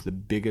guy with the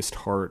biggest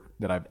heart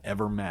that I've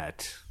ever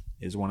met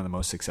is one of the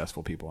most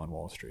successful people on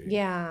Wall Street.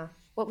 Yeah.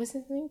 What was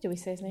his name? Did we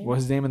say his name? Well,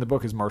 his name in the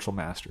book is Marshall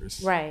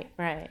Masters. Right.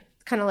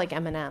 Kind of like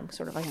Eminem,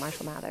 sort of like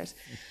Marshall Mathers.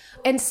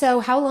 And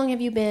so how long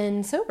have you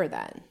been sober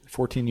then?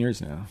 14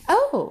 years now.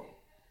 Oh,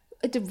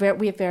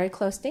 we have very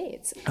close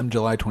dates. I'm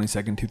July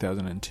 22nd,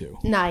 2002.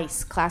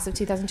 Nice. Class of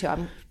 2002.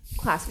 I'm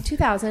class of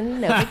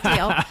 2000. No big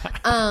deal.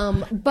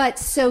 But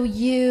so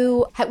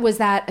was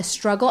that a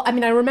struggle? I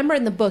mean, I remember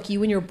in the book,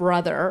 you and your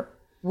brother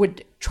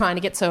would trying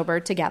to get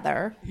sober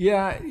together.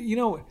 Yeah.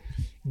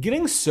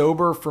 Getting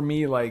sober for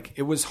me,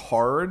 it was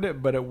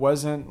hard, but it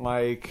wasn't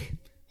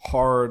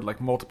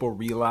hard, multiple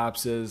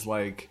relapses.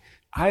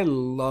 I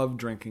love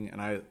drinking and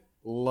I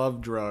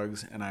love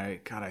drugs, and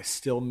I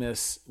still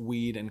miss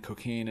weed and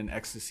cocaine and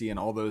ecstasy and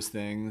all those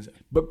things.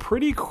 But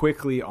pretty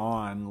quickly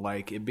on,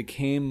 it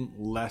became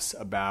less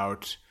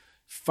about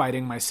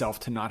fighting myself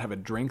to not have a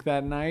drink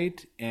that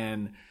night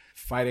and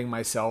fighting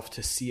myself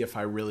to see if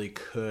I really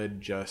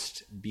could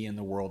just be in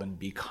the world and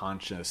be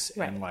conscious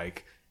and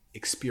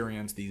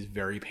experience these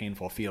very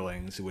painful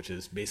feelings, which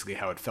is basically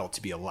how it felt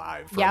to be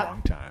alive for a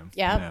long time.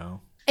 Yeah.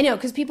 I know,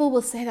 because people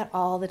will say that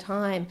all the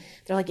time.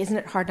 They're like, isn't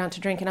it hard not to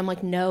drink? And I'm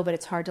like, no, but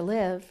it's hard to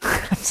live.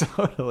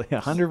 Totally,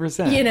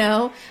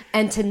 100%.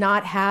 And to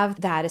not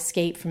have that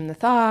escape from the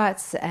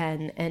thoughts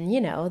and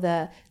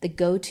the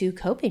go-to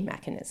coping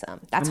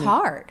mechanism. That's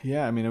hard.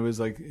 Yeah, I mean, it was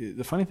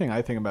the funny thing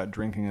I think about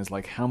drinking is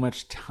how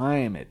much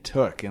time it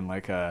took in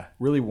a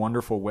really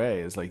wonderful way.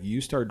 Is you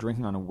start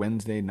drinking on a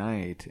Wednesday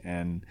night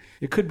and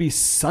it could be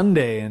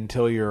Sunday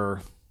until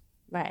you're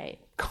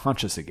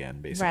conscious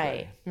again,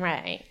 basically.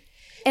 Right.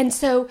 And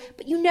so,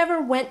 but you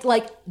never went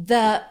like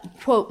the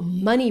quote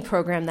money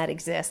program that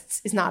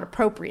exists is not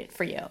appropriate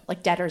for you,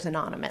 like Debtors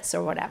Anonymous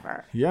or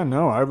whatever. Yeah,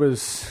 no, I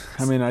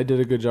did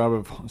a good job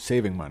of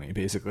saving money,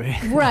 basically.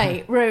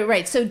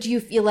 Right. So do you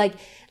feel like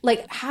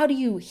how do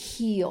you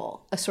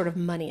heal a sort of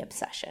money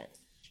obsession?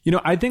 You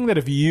know, I think that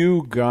if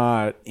you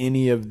got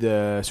any of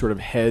the sort of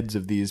heads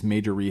of these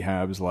major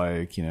rehabs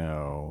like, you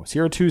know,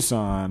 Sierra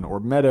Tucson or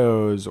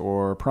Meadows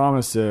or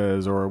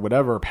Promises or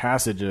whatever,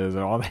 Passages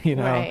and all that, you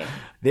know, right.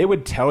 They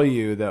would tell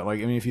you that, like,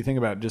 I mean, if you think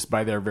about just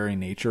by their very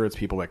nature, it's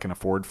people that can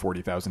afford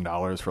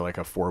 $40,000 for like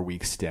a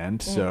 4-week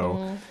stint.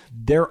 So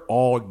they're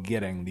all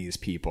getting these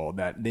people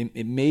that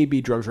it may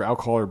be drugs or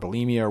alcohol or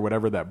bulimia or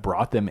whatever that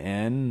brought them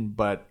in.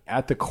 But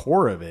at the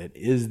core of it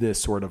is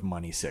this sort of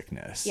money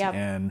sickness. Yep.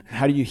 And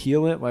how do you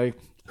heal it? Like,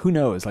 who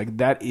knows? Like,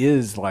 that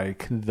is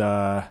like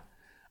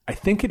I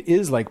think it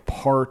is like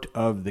part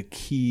of the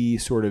key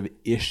sort of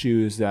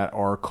issues that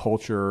our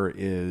culture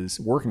is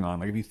working on.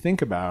 Like, if you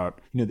think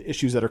about, you know, the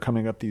issues that are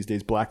coming up these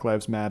days, Black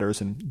Lives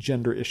Matters and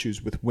gender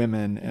issues with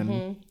women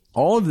and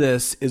all of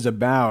this is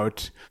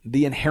about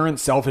the inherent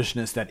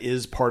selfishness that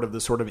is part of the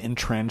sort of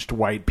entrenched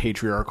white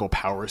patriarchal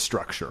power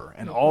structure.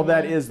 And all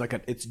that is like,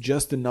 it's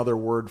just another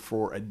word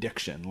for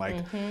addiction. Like,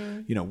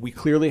 you know, we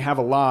clearly have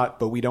a lot,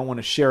 but we don't want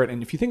to share it.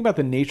 And if you think about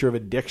the nature of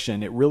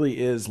addiction, it really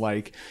is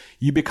like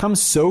you become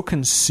so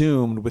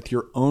consumed with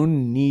your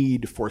own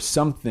need for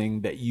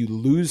something that you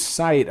lose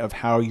sight of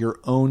how your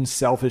own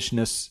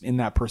selfishness in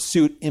that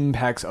pursuit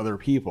impacts other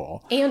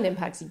people. And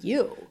impacts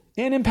you.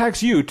 And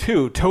impacts you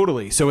too,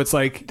 totally. So it's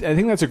like, I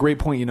think that's a great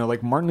point. You know,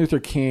 like Martin Luther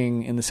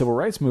King in the civil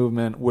rights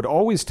movement would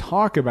always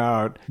talk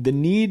about the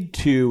need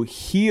to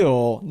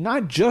heal,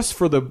 not just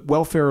for the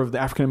welfare of the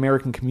African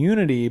American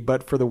community,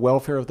 but for the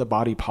welfare of the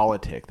body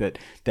politic, that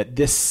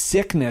this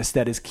sickness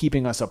that is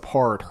keeping us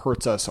apart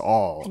hurts us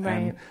all. Right.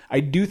 And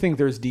I do think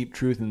there's deep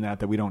truth in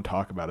that we don't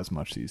talk about as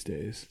much these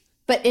days.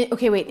 But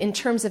in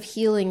terms of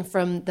healing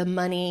from the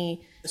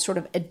money sort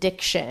of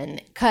addiction,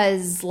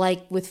 because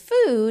like with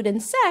food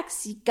and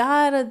sex, you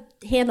gotta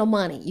handle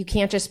money. You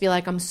can't just be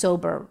like, I'm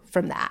sober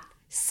from that.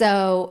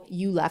 So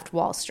you left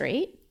Wall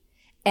Street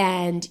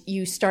and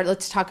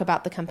let's talk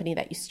about the company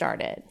that you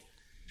started.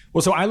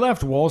 Well, so I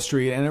left Wall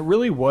Street and it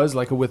really was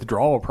like a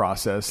withdrawal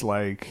process.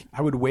 Like,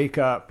 I would wake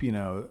up, you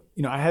know,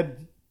 I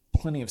had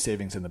plenty of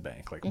savings in the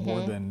bank, like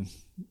more than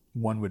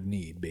one would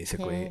need,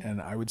 basically.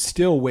 And I would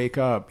still wake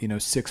up, you know,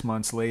 6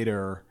 months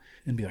later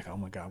and be like, oh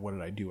my God, what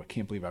did I do? I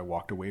can't believe I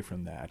walked away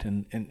from that.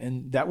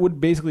 And that would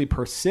basically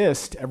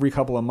persist every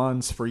couple of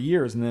months for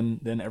years, and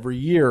then every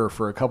year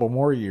for a couple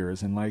more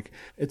years. And like,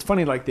 it's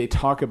funny, like they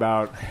talk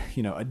about,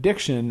 you know,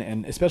 addiction,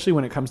 and especially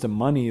when it comes to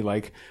money,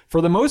 like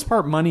for the most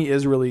part, money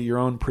is really your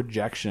own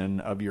projection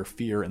of your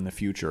fear in the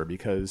future,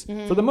 because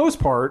for the most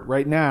part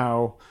right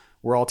now,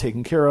 we're all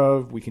taken care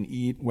of. We can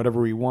eat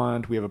whatever we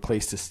want. We have a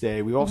place to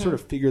stay. We all sort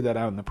of figure that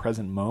out in the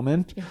present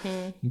moment.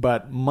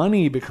 But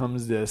money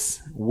becomes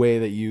this way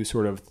that you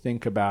sort of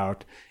think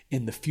about,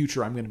 in the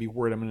future, I'm going to be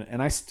worried.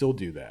 And I still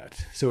do that.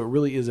 So it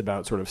really is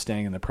about sort of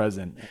staying in the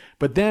present.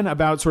 But then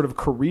about sort of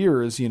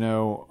careers, you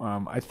know,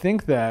 I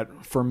think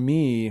that for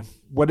me,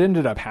 what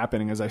ended up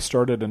happening is I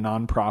started a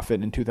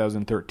nonprofit in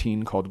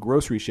 2013 called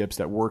Grocery Ships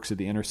that works at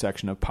the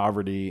intersection of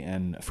poverty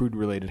and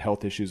food-related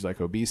health issues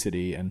like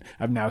obesity. And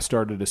I've now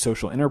started a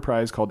social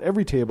enterprise called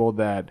Every Table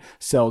that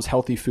sells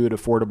healthy food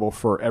affordable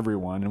for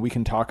everyone. And we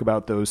can talk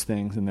about those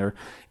things, and they're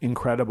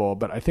incredible.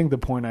 But I think the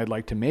point I'd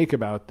like to make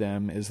about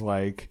them is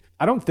like,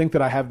 I don't think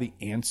that I have the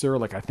answer.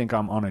 Like, I think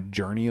I'm on a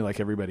journey like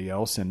everybody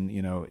else. And,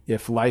 you know,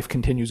 if life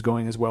continues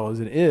going as well as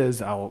it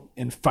is, I'll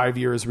in 5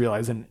 years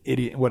realize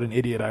what an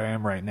idiot I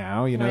am right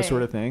now, you know, right,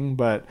 sort of thing.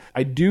 But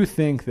I do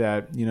think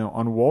that, you know,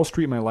 on Wall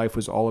Street, my life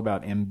was all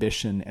about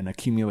ambition and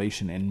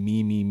accumulation and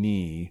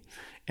me.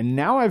 And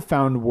now I've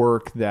found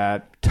work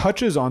that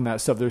touches on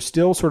that stuff. They're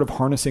still sort of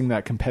harnessing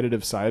that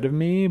competitive side of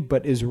me,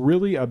 but is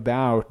really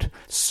about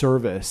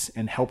service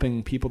and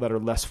helping people that are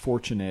less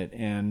fortunate.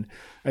 And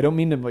I don't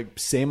mean to like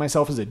say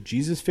myself as a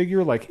Jesus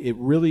figure. Like, it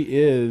really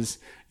is,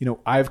 you know,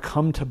 I've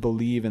come to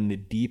believe in the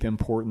deep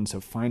importance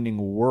of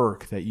finding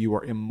work that you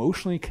are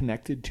emotionally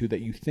connected to,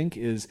 that you think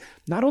is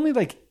not only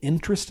like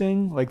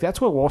interesting, like that's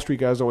what Wall Street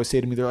guys always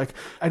say to me. They're like,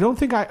 I don't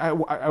think I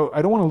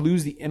don't want to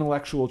lose the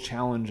intellectual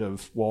challenge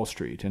of Wall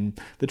Street. And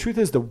the truth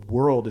is, the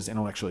world is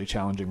intellectually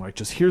challenging. Like,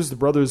 just here's the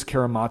Brothers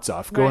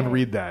Karamazov. Go and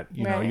read that.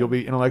 You know, you'll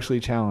be intellectually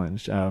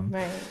challenged.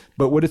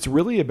 But what it's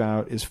really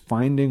about is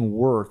finding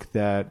work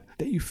that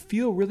you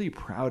feel really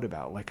proud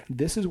about. Like,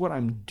 this is what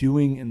I'm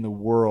doing in the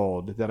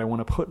world, that I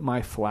want to put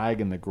my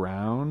flag in the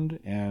ground.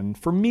 And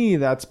for me,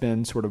 that's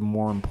been sort of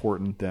more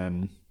important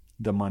than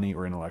the money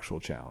or intellectual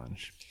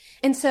challenge.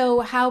 And so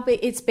how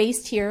it's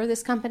based here,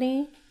 this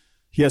company?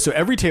 Yeah, so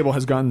Every Table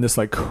has gotten this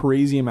like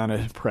crazy amount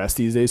of press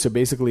these days. So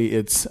basically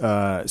it's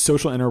a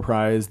social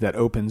enterprise that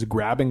opens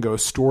grab-and-go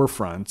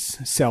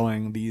storefronts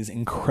selling these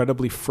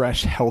incredibly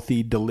fresh,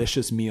 healthy,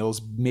 delicious meals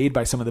made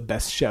by some of the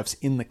best chefs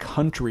in the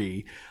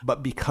country.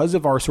 But because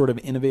of our sort of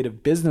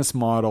innovative business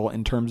model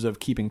in terms of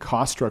keeping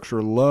cost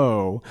structure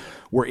low,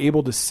 we're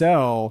able to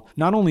sell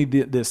not only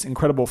this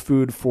incredible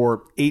food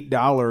for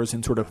 $8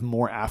 in sort of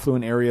more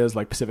affluent areas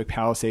like Pacific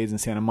Palisades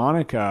and Santa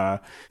Monica,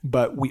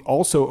 but we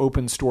also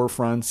open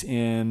storefronts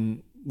in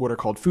what are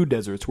called food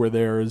deserts, where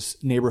there's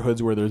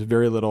neighborhoods where there's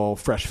very little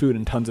fresh food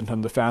and tons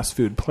of fast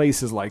food,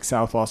 places like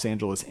South Los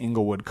Angeles,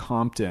 Inglewood,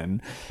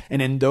 Compton. And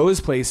in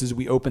those places,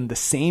 we opened the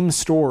same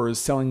stores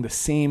selling the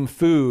same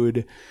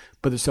food,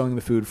 but they're selling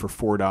the food for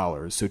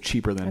 $4, so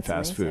cheaper than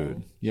fast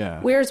food.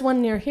 Yeah. Where's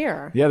one near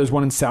here? Yeah, there's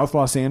one in South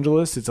Los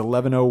Angeles. It's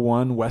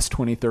 1101 West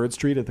 23rd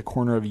Street at the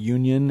corner of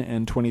Union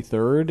and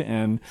 23rd.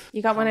 And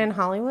you got one in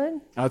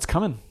Hollywood? It's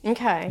coming.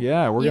 Okay.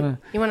 Yeah, You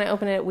want to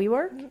open it at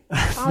WeWork?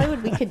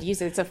 Hollywood, we could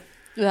use it. It's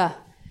a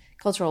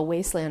cultural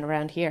wasteland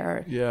around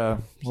here. Yeah.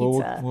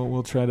 Pizza.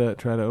 We'll try to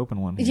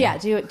open one. Yeah,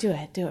 do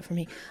it for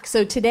me.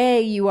 So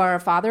today you are a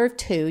father of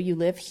two. You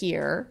live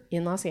here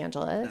in Los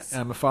Angeles.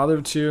 I'm a father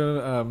of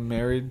two,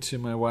 married to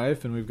my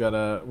wife, and we've got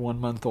a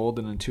 1-month-old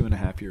and a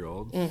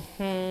 2.5-year-old.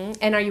 Mm-hmm.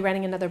 And are you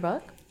writing another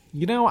book?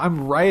 You know,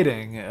 I'm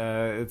writing.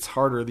 It's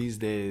harder these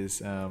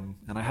days, and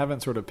I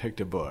haven't sort of picked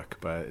a book,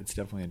 but it's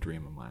definitely a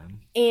dream of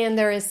mine. And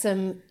there is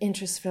some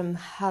interest from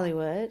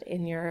Hollywood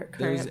in your current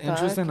There's book.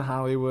 interest in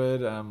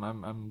Hollywood.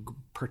 I'm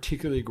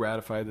particularly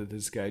gratified that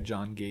this guy,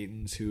 John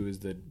Gatins, who is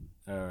the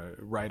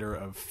writer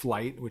of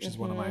Flight, which is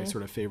one of my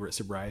sort of favorite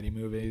sobriety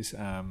movies,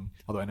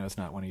 although I know it's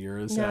not one of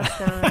yours. No, it's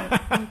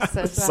not. I'm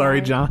so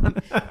sorry,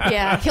 John.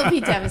 Yeah, he'll be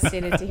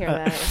devastated to hear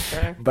that, I'm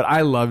sure. But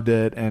I loved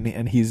it,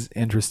 and he's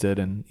interested,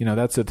 and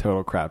that's a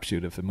total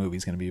crapshoot if the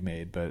movie's going to be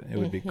made, but it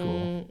would be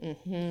cool.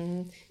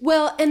 Mm-hmm.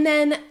 Well, and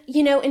then,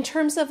 in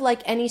terms of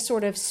like any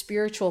sort of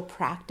spiritual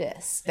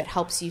practice that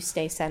helps you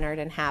stay centered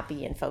and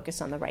happy and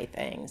focus on the right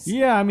things.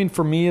 Yeah, I mean,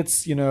 for me,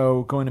 it's,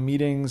 going to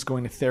meetings,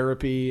 going to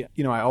therapy.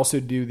 I also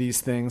do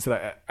these things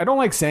that I don't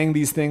like saying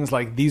these things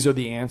like these are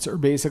the answer,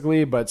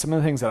 basically, but some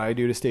of the things that I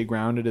do to stay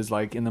grounded is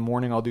like in the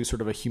morning, I'll do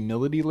sort of a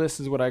humility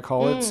list is what I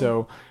call it.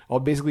 So I'll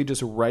basically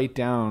just write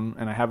down,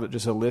 and I have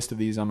just a list of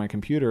these on my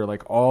computer,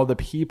 like all the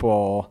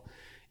people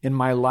in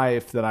my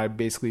life that I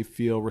basically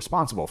feel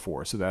responsible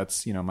for. So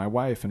that's, my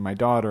wife and my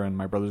daughter and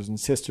my brothers and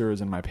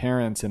sisters and my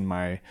parents and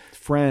my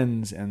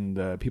friends and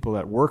the people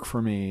that work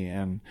for me.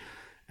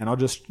 And I'll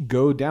just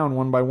go down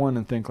one by one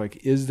and think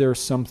like, is there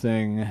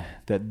something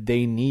that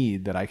they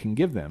need that I can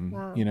give them?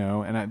 Wow.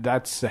 And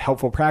that's a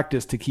helpful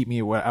practice to keep me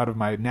out of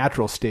my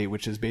natural state,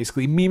 which is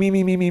basically me.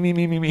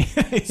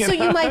 So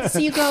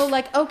you go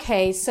like,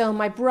 okay, so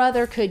my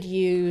brother could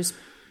use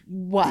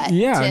what?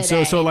 Yeah, today?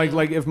 and so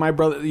like if my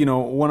brother,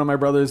 one of my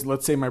brothers,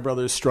 let's say my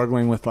brother is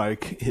struggling with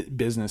like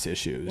business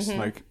issues,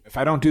 like if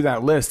I don't do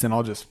that list, then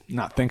I'll just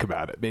not think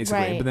about it, basically.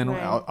 Right, but then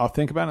right. I'll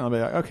think about it and I'll be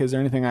like, okay, is there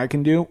anything I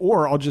can do?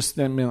 Or I'll just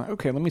then be like,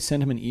 okay, let me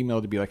send him an email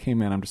to be like, hey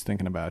man, I'm just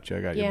thinking about you.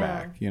 I got your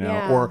back,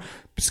 Yeah. or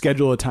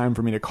schedule a time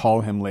for me to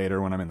call him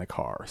later when I'm in the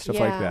car, stuff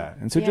like that.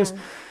 And so Yeah.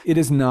 it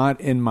is not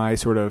in my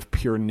sort of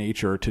pure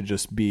nature to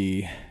just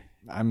be,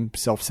 I'm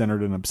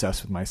self-centered and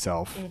obsessed with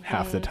myself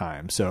half the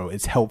time. So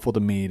it's helpful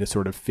to me to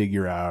sort of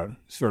figure out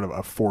sort of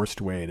a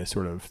forced way to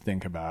sort of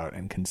think about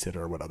and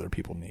consider what other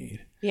people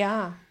need.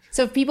 Yeah.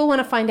 So if people want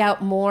to find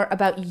out more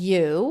about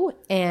you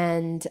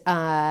and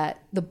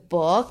the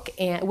book,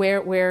 and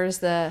where's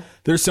the...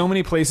 There's so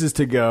many places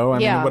to go. I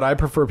Yeah. mean, what I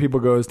prefer people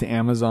go is to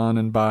Amazon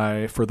and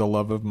buy For the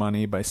Love of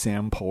Money by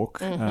Sam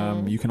Polk.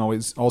 You can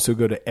always also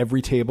go to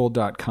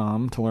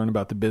everytable.com to learn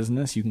about the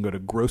business. You can go to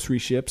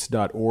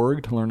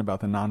groceryships.org to learn about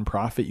the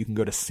nonprofit. You can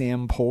go to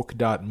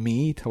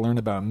sampolk.me to learn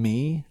about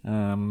me.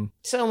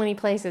 So many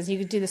places. You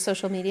could do the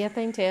social media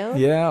thing too.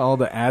 Yeah, all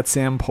the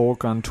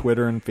 @SamPolk on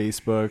Twitter and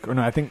Facebook. Or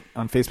no, I think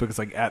on Facebook it's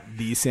like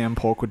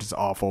 @TheSamPolk, which is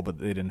awful, but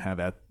they didn't have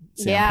 @SamPolk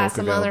Yeah,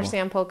 some available. other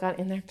Sam Polk got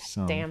in there.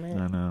 So, Damn it.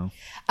 I know.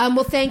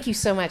 Well, thank you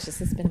so much. This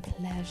has been a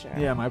pleasure.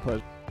 Yeah, my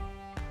pleasure.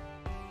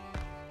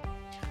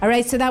 All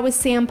right, so that was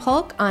Sam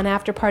Polk on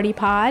After Party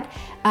Pod.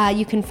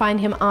 You can find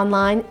him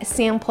online,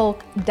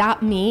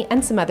 sampolk.me,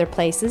 and some other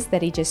places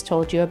that he just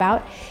told you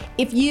about.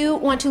 If you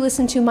want to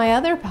listen to my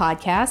other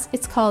podcast,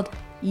 it's called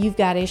You've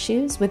Got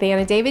Issues with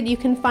Anna David. You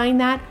can find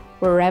that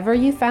wherever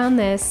you found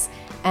this.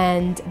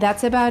 And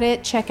that's about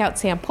it. Check out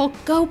Sam Polk.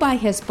 Go buy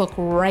his book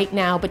right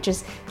now, but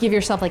just give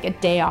yourself like a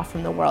day off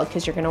from the world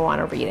because you're going to want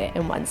to read it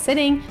in one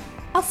sitting.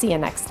 I'll see you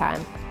next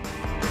time.